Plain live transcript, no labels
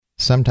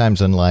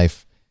sometimes in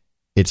life,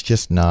 it's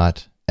just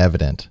not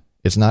evident.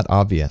 It's not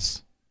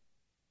obvious.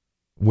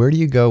 Where do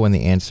you go when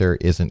the answer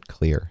isn't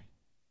clear?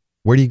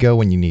 Where do you go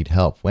when you need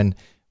help?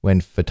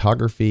 When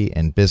photography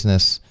and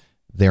business,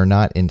 they're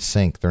not in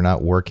sync, they're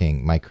not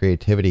working, my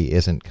creativity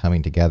isn't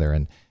coming together.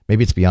 And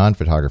maybe it's beyond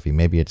photography.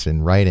 Maybe it's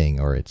in writing,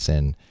 or it's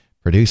in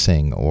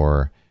producing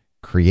or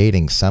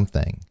creating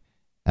something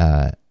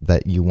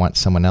that you want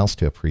someone else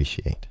to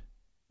appreciate.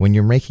 When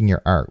you're making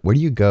your art, where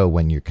do you go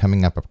when you're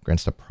coming up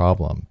against a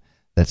problem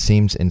that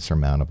seems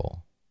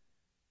insurmountable?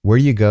 Where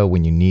do you go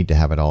when you need to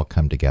have it all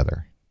come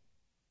together?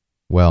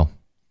 Well,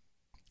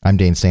 I'm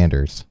Dane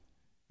Sanders,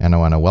 and I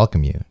want to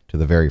welcome you to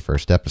the very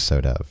first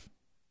episode of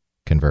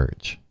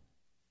Converge.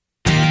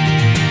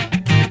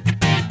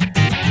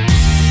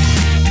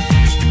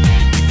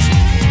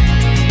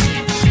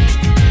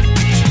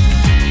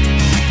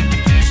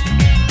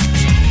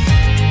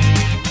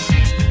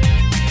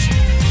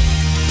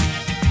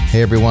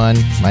 Hey everyone,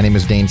 my name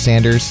is Dane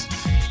Sanders.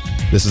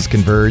 This is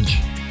Converge,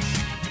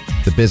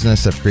 the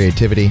business of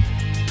creativity.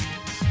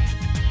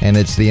 And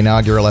it's the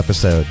inaugural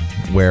episode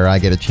where I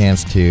get a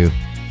chance to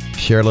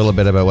share a little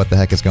bit about what the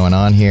heck is going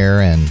on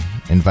here and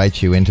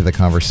invite you into the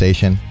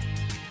conversation.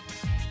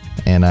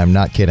 And I'm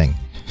not kidding.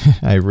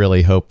 I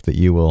really hope that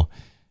you will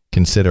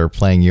consider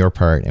playing your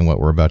part in what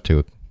we're about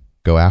to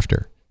go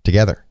after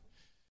together.